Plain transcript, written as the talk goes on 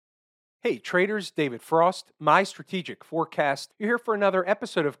Hey traders, David Frost, my strategic forecast. You're here for another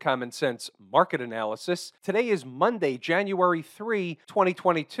episode of Common Sense Market Analysis. Today is Monday, January 3,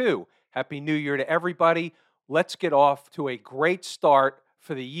 2022. Happy New Year to everybody. Let's get off to a great start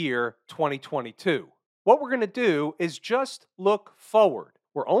for the year 2022. What we're going to do is just look forward.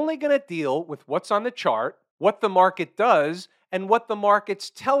 We're only going to deal with what's on the chart, what the market does, and what the market's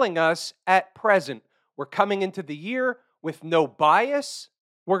telling us at present. We're coming into the year with no bias.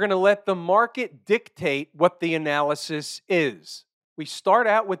 We're going to let the market dictate what the analysis is. We start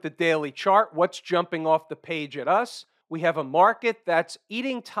out with the daily chart, what's jumping off the page at us. We have a market that's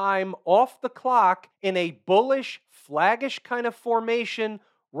eating time off the clock in a bullish, flaggish kind of formation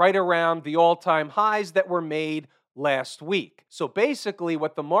right around the all-time highs that were made last week. So basically,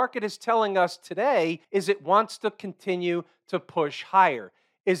 what the market is telling us today is it wants to continue to push higher.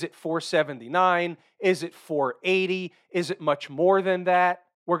 Is it 479? Is it 480? Is it much more than that?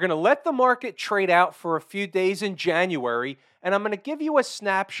 We're going to let the market trade out for a few days in January, and I'm going to give you a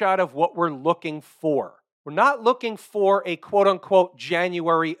snapshot of what we're looking for. We're not looking for a quote-unquote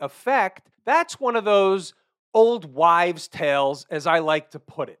January effect. That's one of those old wives' tales, as I like to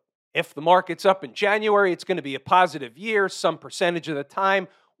put it. If the market's up in January, it's going to be a positive year some percentage of the time.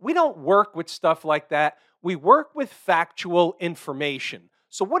 We don't work with stuff like that. We work with factual information.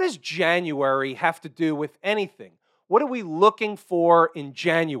 So what does January have to do with anything? What are we looking for in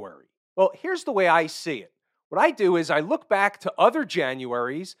January? Well, here's the way I see it. What I do is I look back to other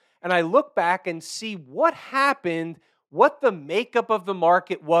Januaries and I look back and see what happened, what the makeup of the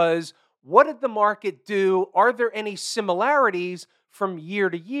market was, what did the market do, are there any similarities from year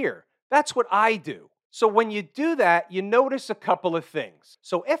to year? That's what I do. So when you do that, you notice a couple of things.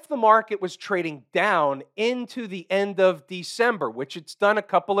 So if the market was trading down into the end of December, which it's done a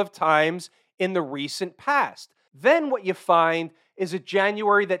couple of times in the recent past, then what you find is a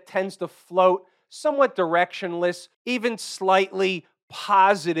January that tends to float somewhat directionless, even slightly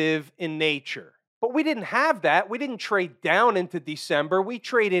positive in nature. But we didn't have that. We didn't trade down into December. We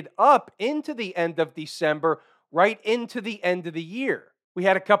traded up into the end of December, right into the end of the year. We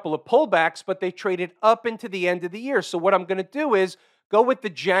had a couple of pullbacks, but they traded up into the end of the year. So what I'm going to do is go with the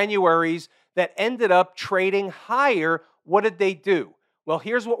Januaries that ended up trading higher. What did they do? Well,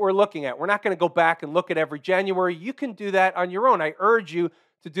 here's what we're looking at. We're not going to go back and look at every January. You can do that on your own. I urge you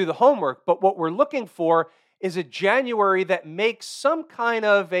to do the homework. But what we're looking for is a January that makes some kind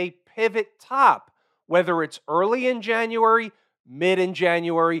of a pivot top, whether it's early in January, mid in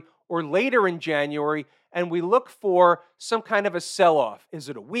January, or later in January. And we look for some kind of a sell-off. Is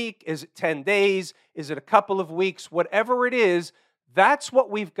it a week? Is it 10 days? Is it a couple of weeks? Whatever it is, that's what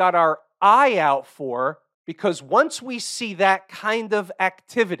we've got our eye out for. Because once we see that kind of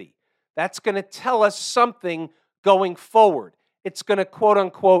activity, that's going to tell us something going forward. It's going to, quote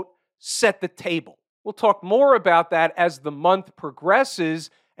unquote, set the table. We'll talk more about that as the month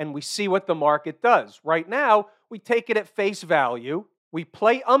progresses and we see what the market does. Right now, we take it at face value. We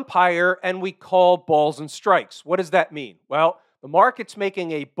play umpire and we call balls and strikes. What does that mean? Well, the market's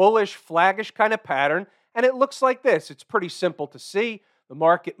making a bullish, flaggish kind of pattern, and it looks like this. It's pretty simple to see. The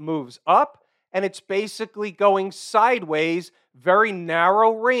market moves up, and it's basically going sideways, very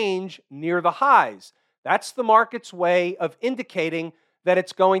narrow range near the highs. That's the market's way of indicating that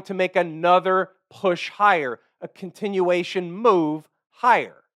it's going to make another push higher, a continuation move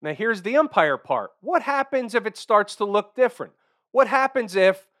higher. Now, here's the umpire part. What happens if it starts to look different? What happens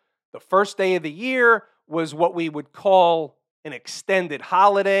if the first day of the year was what we would call an extended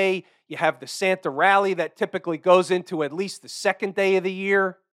holiday? You have the Santa rally that typically goes into at least the second day of the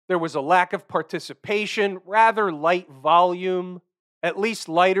year. There was a lack of participation, rather light volume, at least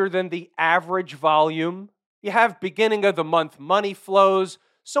lighter than the average volume. You have beginning of the month money flows,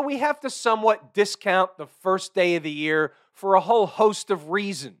 so we have to somewhat discount the first day of the year for a whole host of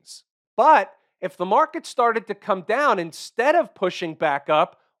reasons. But if the market started to come down instead of pushing back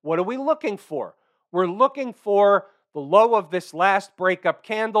up, what are we looking for? We're looking for the low of this last breakup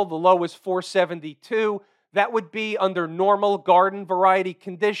candle. The low is 472. That would be under normal garden variety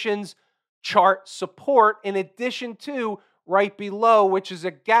conditions, chart support, in addition to right below, which is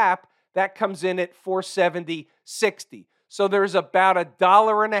a gap that comes in at 470.60. So there's about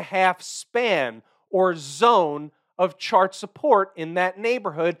 $1.50 span or zone of chart support in that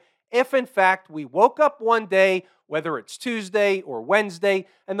neighborhood. If in fact we woke up one day, whether it's Tuesday or Wednesday,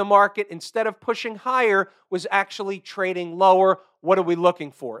 and the market, instead of pushing higher, was actually trading lower, what are we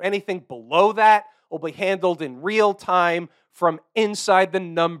looking for? Anything below that will be handled in real time from inside the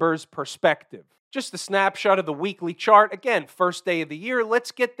numbers perspective. Just a snapshot of the weekly chart. Again, first day of the year.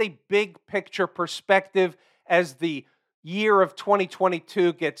 Let's get the big picture perspective as the year of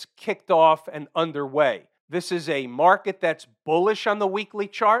 2022 gets kicked off and underway. This is a market that's bullish on the weekly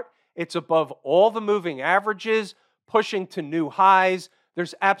chart. It's above all the moving averages, pushing to new highs.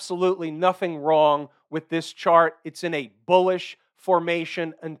 There's absolutely nothing wrong with this chart. It's in a bullish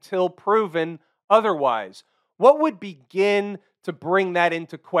formation until proven otherwise. What would begin to bring that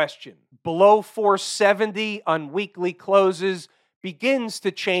into question? Below 470 on weekly closes begins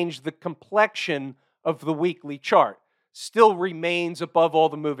to change the complexion of the weekly chart. Still remains above all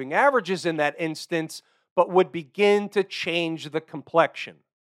the moving averages in that instance, but would begin to change the complexion.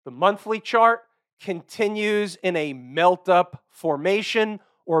 The monthly chart continues in a melt-up formation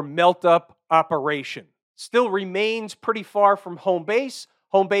or melt-up operation. Still remains pretty far from home base.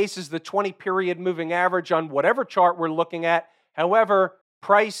 Home base is the 20-period moving average on whatever chart we're looking at. However,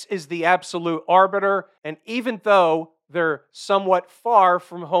 price is the absolute arbiter, and even though they're somewhat far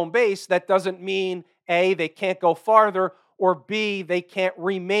from home base, that doesn't mean A, they can't go farther, or B, they can't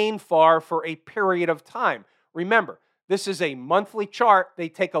remain far for a period of time. Remember, this is a monthly chart. They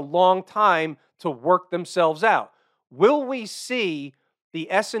take a long time to work themselves out. Will we see the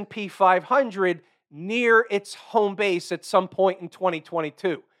S&P 500 near its home base at some point in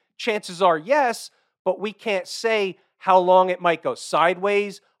 2022? Chances are yes, but we can't say how long it might go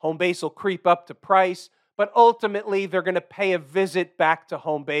sideways. Home base will creep up to price, but ultimately they're going to pay a visit back to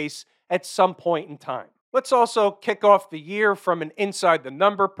home base at some point in time. Let's also kick off the year from an inside the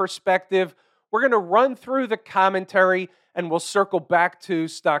number perspective. We're going to run through the commentary and we'll circle back to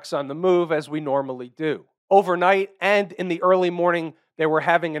stocks on the move as we normally do. Overnight and in the early morning, they were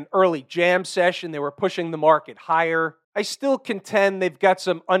having an early jam session. They were pushing the market higher. I still contend they've got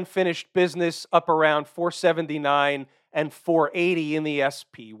some unfinished business up around 479 and 480 in the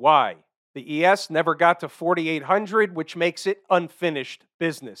SPY. The ES never got to 4,800, which makes it unfinished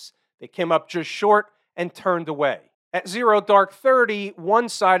business. They came up just short and turned away. At 0 dark 30, one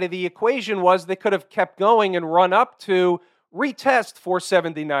side of the equation was they could have kept going and run up to retest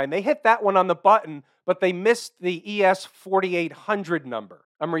 479. They hit that one on the button, but they missed the ES 4800 number.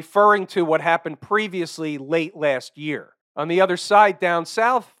 I'm referring to what happened previously late last year. On the other side, down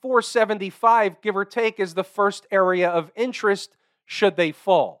south, 475, give or take, is the first area of interest should they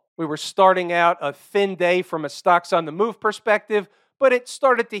fall. We were starting out a thin day from a stocks on the move perspective, but it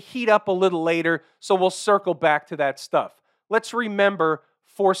started to heat up a little later, so we'll circle back to that stuff. Let's remember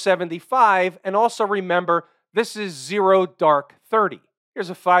 475, and also remember this is 0 dark 30. Here's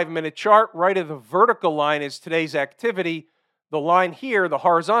a 5-minute chart. Right of the vertical line is today's activity. The line here, the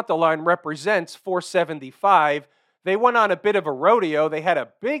horizontal line, represents 475. They went on a bit of a rodeo. They had a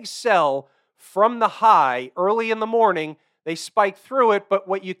big sell from the high early in the morning. They spiked through it, but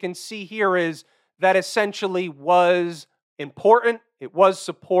what you can see here is that essentially was important. It was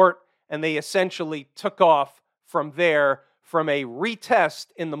support, and they essentially took off from there from a retest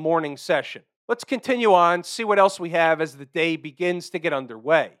in the morning session. Let's continue on, see what else we have as the day begins to get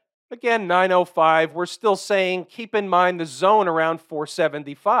underway. Again, 9:05, we're still saying keep in mind the zone around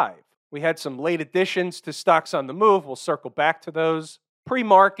 475. We had some late additions to stocks on the move. We'll circle back to those.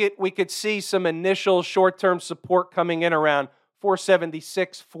 Pre-market, we could see some initial short-term support coming in around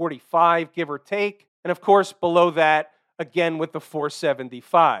 476.45, give or take. And of course, below that, again with the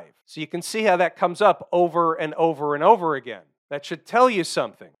 475. So you can see how that comes up over and over and over again. That should tell you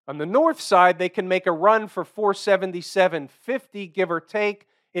something. On the north side, they can make a run for 477.50, give or take.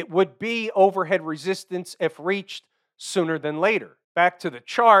 It would be overhead resistance if reached sooner than later. Back to the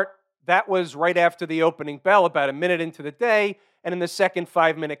chart, that was right after the opening bell, about a minute into the day. And in the second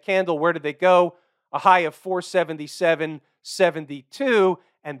 5-minute candle, where did they go? A high of 477.72,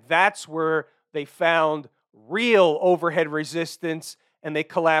 and that's where they found real overhead resistance, and they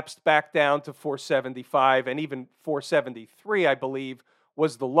collapsed back down to 475, and even 473, I believe,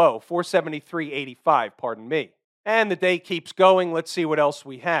 was the low. 473.85, pardon me. And the day keeps going. Let's see what else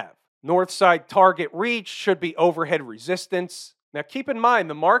we have. North side target reach should be overhead resistance. Now keep in mind,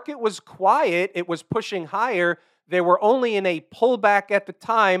 the market was quiet. It was pushing higher. They were only in a pullback at the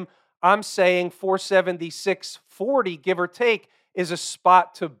time. I'm saying 476.40, give or take, is a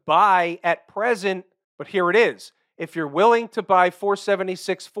spot to buy at present, but here it is. If you're willing to buy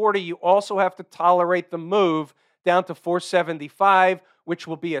 476.40, you also have to tolerate the move down to 475, which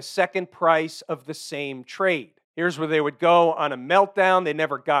will be a second price of the same trade. Here's where they would go on a meltdown. They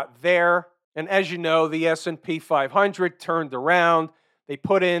never got there. And as you know, the S&P 500 turned around. They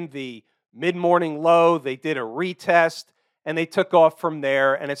put in the mid-morning low. They did a retest, and they took off from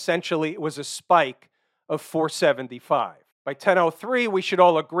there. And essentially, it was a spike of 475. By 10:03, we should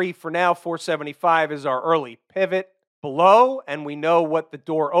all agree for now 475 is our early pivot below, and we know what the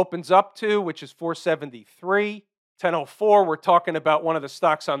door opens up to, which is 473. 10:04, we're talking about one of the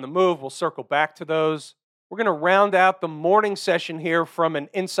stocks on the move. We'll circle back to those. We're going to round out the morning session here from an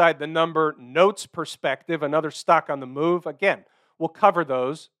inside the number notes perspective, another stock on the move. Again, we'll cover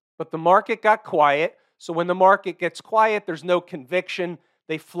those, but the market got quiet. So when the market gets quiet, there's no conviction.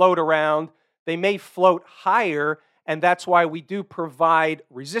 They float around. They may float higher, and that's why we do provide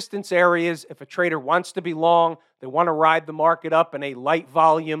resistance areas. If a trader wants to be long, they want to ride the market up in a light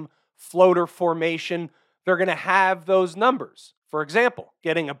volume floater formation, they're going to have those numbers. For example,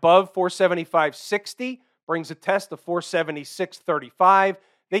 getting above 475.60 brings a test of 476.35.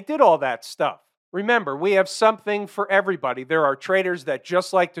 They did all that stuff. Remember, we have something for everybody. There are traders that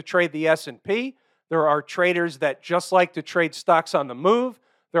just like to trade the S&P. There are traders that just like to trade stocks on the move.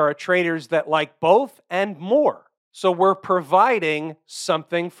 There are traders that like both and more. So we're providing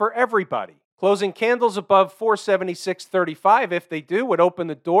something for everybody. Closing candles above 476.35, if they do, would open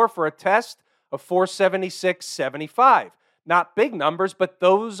the door for a test of 476.75. Not big numbers, but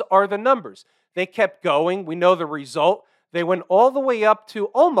those are the numbers. They kept going. We know the result. They went all the way up to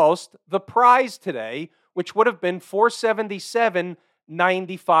almost the prize today, which would have been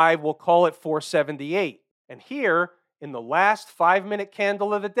 477.95. We'll call it 478. And here, in the last 5-minute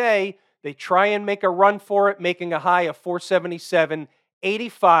candle of the day, they try and make a run for it, making a high of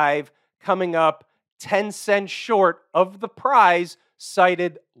 477.85, coming up 10 cents short of the prize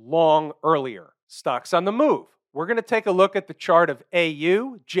cited long earlier. Stocks on the move. We're going to take a look at the chart of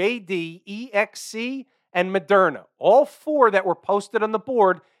AU, JD, EXC, and Moderna. All four that were posted on the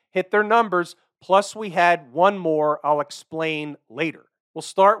board hit their numbers, plus we had one more I'll explain later. We'll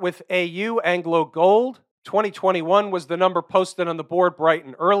start with AU, Anglo Gold. 2021 was the number posted on the board bright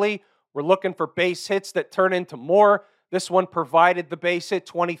and early. We're looking for base hits that turn into more. This one provided the base hit,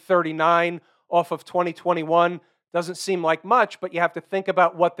 2039 off of 2021. Doesn't seem like much, but you have to think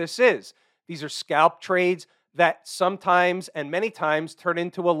about what this is. These are scalp trades that sometimes and many times turn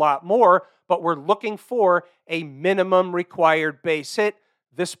into a lot more, but we're looking for a minimum required base hit.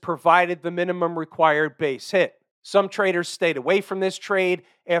 This provided the minimum required base hit. Some traders stayed away from this trade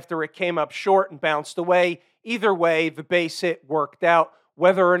after it came up short and bounced away. Either way, the base hit worked out.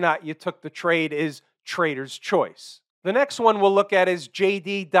 Whether or not you took the trade is trader's choice. The next one we'll look at is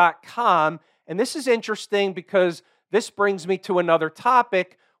JD.com, and this is interesting because this brings me to another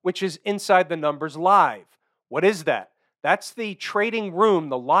topic, which is Inside the Numbers Live. What is that? That's the trading room,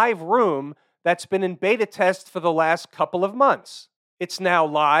 the live room that's been in beta test for the last couple of months. It's now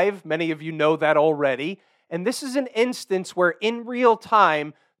live. Many of you know that already. And this is an instance where in real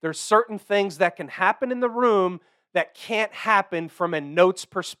time, there's certain things that can happen in the room that can't happen from a notes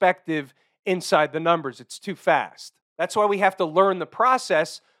perspective inside the numbers. It's too fast. That's why we have to learn the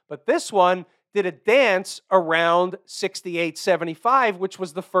process. But this one did a dance around 68.75, which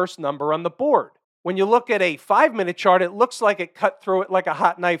was the first number on the board. When you look at a 5-minute chart, it looks like it cut through it like a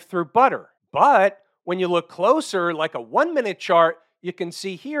hot knife through butter. But when you look closer, like a 1-minute chart, you can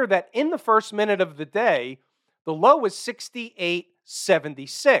see here that in the first minute of the day, the low was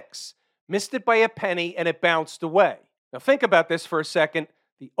 68.76. Missed it by a penny, and it bounced away. Now think about this for a second.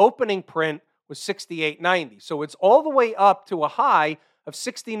 The opening print was 68.90. So it's all the way up to a high of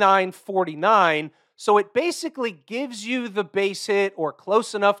 69.49. So it basically gives you the base hit or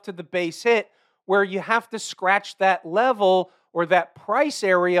close enough to the base hit where you have to scratch that level or that price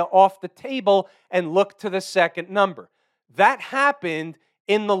area off the table and look to the second number. That happened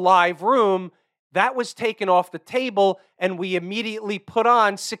in the live room. That was taken off the table, and we immediately put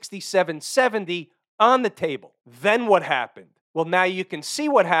on 67.70 on the table. Then what happened? Well, now you can see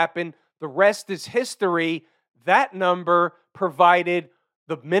what happened. The rest is history. That number provided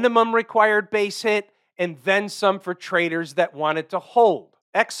the minimum required base hit and then some for traders that wanted to hold.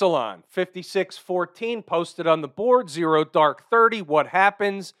 Exelon, 56.14, posted on the board, zero dark 30. What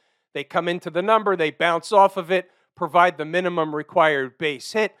happens? They come into the number, they bounce off of it, provide the minimum required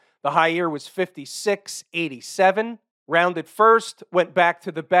base hit. The high here was 56.87. Rounded first, went back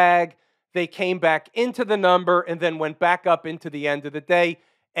to the bag. They came back into the number and then went back up into the end of the day.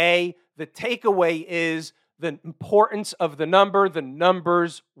 The takeaway is the importance of the number. The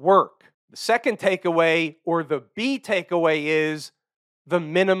numbers work. The second takeaway, or the B takeaway, is the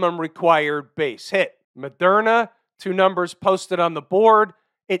minimum required base hit. Moderna, 2 numbers posted on the board.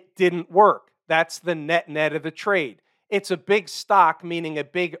 It didn't work. That's the net of the trade. It's a big stock, meaning a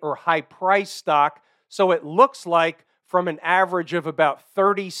big or high price stock. So it looks like from an average of about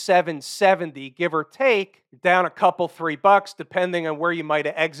 37.70, give or take, down a couple, $3, depending on where you might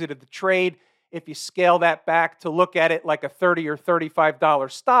have exited the trade. If you scale that back to look at it like a $30 or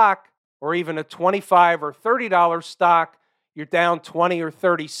 $35 stock, or even a $25 or $30 stock, you're down 20 or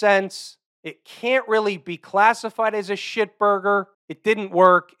 30 cents. It can't really be classified as a shitburger. It didn't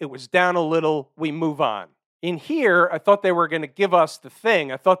work. It was down a little. We move on. In here, I thought they were going to give us the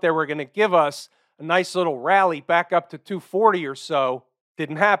thing. I thought they were going to give us a nice little rally back up to 240 or so.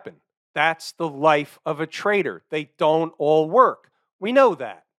 Didn't happen. That's the life of a trader. They don't all work. We know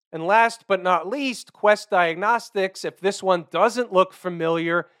that. And last but not least, Quest Diagnostics. If this one doesn't look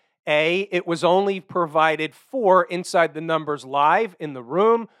familiar, it was only provided for Inside the Numbers Live in the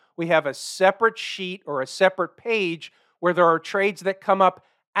room. We have a separate sheet or a separate page where there are trades that come up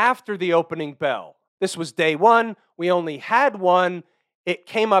after the opening bell. This was day one. We only had one. It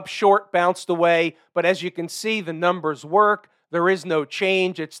came up short, bounced away. But as you can see, the numbers work. There is no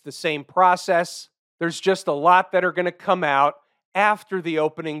change. It's the same process. There's just a lot that are going to come out after the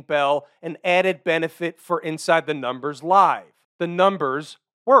opening bell, an added benefit for Inside the Numbers Live. The numbers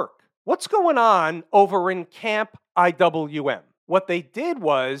work. What's going on over in Camp IWM? What they did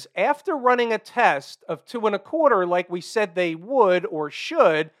was, after running a test of 2.25, like we said they would or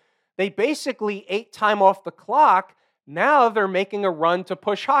should, they basically ate time off the clock. Now they're making a run to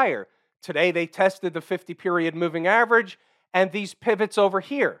push higher. Today they tested the 50-period moving average and these pivots over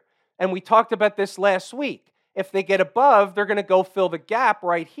here. And we talked about this last week. If they get above, they're going to go fill the gap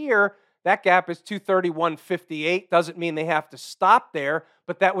right here. That gap is 231.58. Doesn't mean they have to stop there,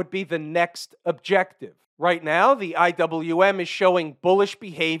 but that would be the next objective. Right now, the IWM is showing bullish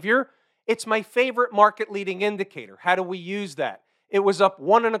behavior. It's my favorite market leading indicator. How do we use that? It was up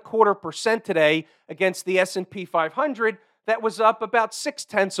 1.25% today against the S&P 500. That was up about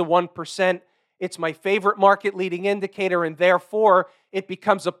 0.6%. It's my favorite market leading indicator, and therefore it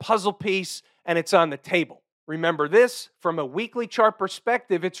becomes a puzzle piece and it's on the table. Remember this, from a weekly chart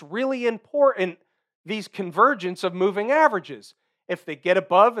perspective, it's really important, these convergence of moving averages. If they get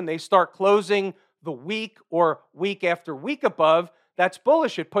above and they start closing the week or week after week above, that's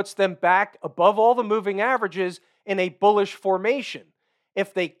bullish. It puts them back above all the moving averages in a bullish formation.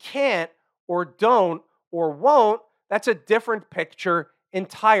 If they can't or don't or won't, that's a different picture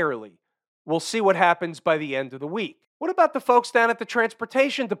entirely. We'll see what happens by the end of the week. What about the folks down at the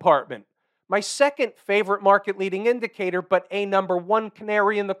transportation department? My second favorite market leading indicator, but a number one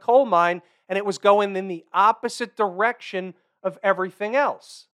canary in the coal mine, and it was going in the opposite direction of everything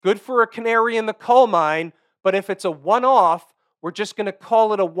else. Good for a canary in the coal mine, but if it's a one-off, we're just going to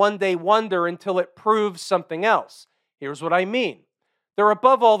call it a one-day wonder until it proves something else. Here's what I mean. They're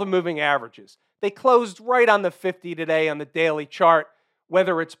above all the moving averages. They closed right on the 50 today on the daily chart.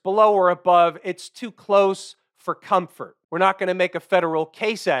 Whether it's below or above, it's too close for comfort. We're not going to make a federal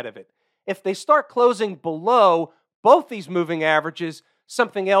case out of it. If they start closing below both these moving averages,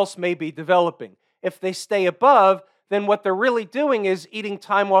 something else may be developing. If they stay above, then what they're really doing is eating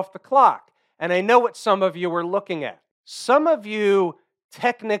time off the clock. And I know what some of you are looking at. Some of you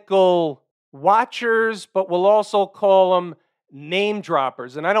technical watchers, but we'll also call them name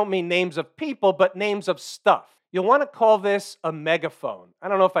droppers. And I don't mean names of people, but names of stuff. You'll want to call this a megaphone. I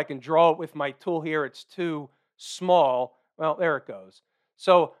don't know if I can draw it with my tool here. It's too small. Well, there it goes.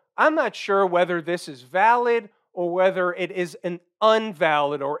 So I'm not sure whether this is valid or whether it is an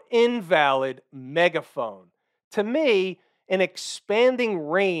unvalid or invalid megaphone. To me, an expanding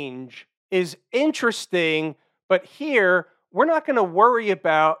range is interesting, but here we're not going to worry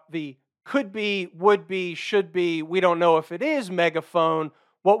about the could be, would be, should be, we don't know if it is megaphone.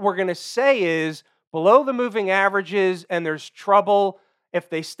 What we're going to say is below the moving averages and there's trouble. If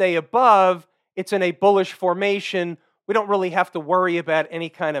they stay above, it's in a bullish formation. We don't really have to worry about any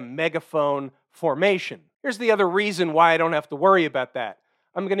kind of megaphone formation. Here's the other reason why I don't have to worry about that.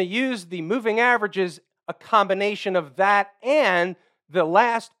 I'm going to use the moving averages, a combination of that and the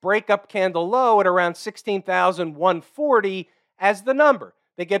last breakup candle low at around 16,140 as the number.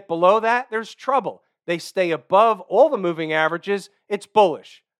 They get below that, there's trouble. They stay above all the moving averages, it's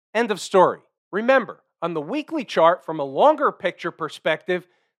bullish. End of story. Remember, on the weekly chart, from a longer picture perspective,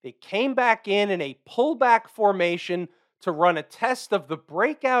 they came back in a pullback formation to run a test of the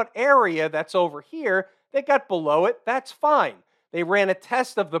breakout area that's over here. They got below it, that's fine. They ran a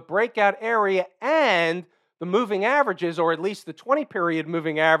test of the breakout area and the moving averages, or at least the 20-period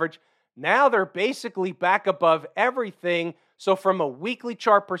moving average. Now they're basically back above everything. So from a weekly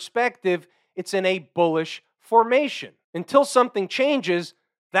chart perspective, it's in a bullish formation. Until something changes,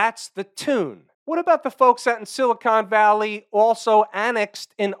 that's the tune. What about the folks out in Silicon Valley, also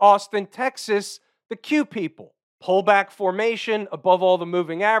annexed in Austin, Texas, the Q people? Pullback formation above all the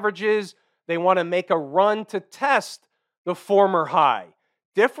moving averages. They want to make a run to test the former high.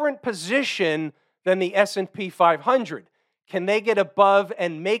 Different position than the S&P 500. Can they get above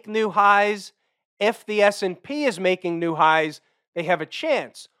and make new highs? If the S&P is making new highs, they have a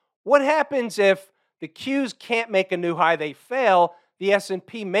chance. What happens if the Qs can't make a new high, they fail, the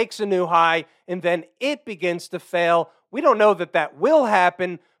S&P makes a new high, and then it begins to fail? We don't know that that will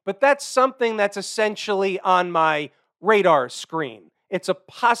happen, but that's something that's essentially on my radar screen. It's a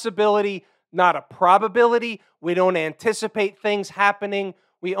possibility, not a probability. We don't anticipate things happening.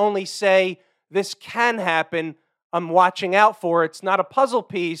 We only say, this can happen. I'm watching out for it. It's not a puzzle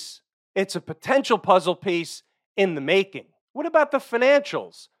piece. It's a potential puzzle piece in the making. What about the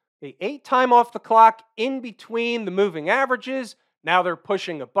financials? They ate time off the clock in between the moving averages. Now they're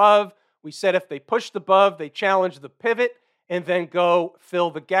pushing above. We said if they pushed above, they challenge the pivot and then go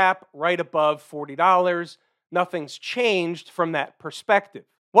fill the gap right above $40. Nothing's changed from that perspective.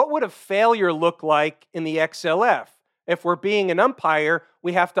 What would a failure look like in the XLF? If we're being an umpire,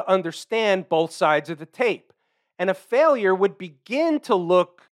 we have to understand both sides of the tape. And a failure would begin to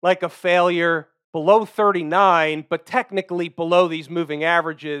look like a failure below 39, but technically below these moving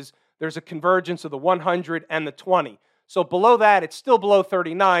averages. There's a convergence of the 100 and the 20. So below that, it's still below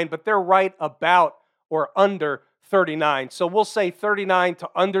 39, but they're right about or under 39. So we'll say 39 to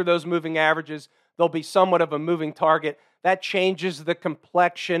under those moving averages. There'll be somewhat of a moving target. That changes the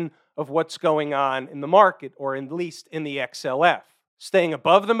complexion of what's going on in the market, or at least in the XLF. Staying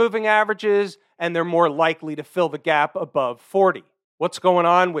above the moving averages, and they're more likely to fill the gap above 40. What's going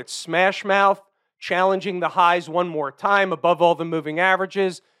on with Smashmouth? Challenging the highs one more time above all the moving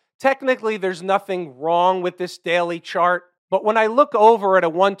averages. Technically, there's nothing wrong with this daily chart, but when I look over at a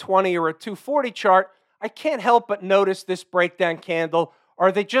 120 or a 240 chart, I can't help but notice this breakdown candle.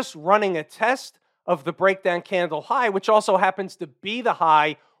 Are they just running a test of the breakdown candle high, which also happens to be the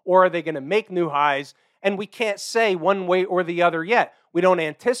high, or are they going to make new highs? And we can't say one way or the other yet. We don't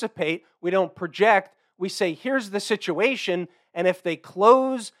anticipate, we don't project. We say, here's the situation, and if they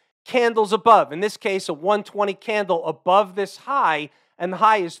close candles above, in this case, a 120 candle above this high, and the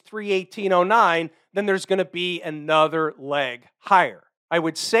high is 318.09, then there's going to be another leg higher. I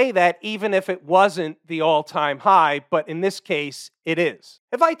would say that even if it wasn't the all-time high, but in this case, it is.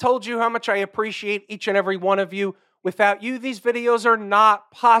 Have I told you how much I appreciate each and every one of you? Without you, these videos are not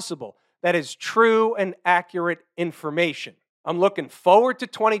possible. That is true and accurate information. I'm looking forward to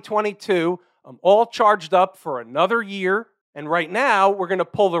 2022. I'm all charged up for another year. And right now, we're going to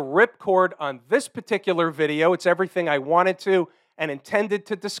pull the ripcord on this particular video. It's everything I wanted to and intended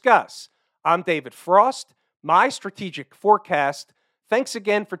to discuss. I'm David Frost, my strategic forecast. Thanks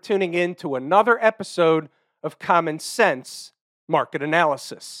again for tuning in to another episode of Common Sense Market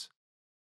Analysis.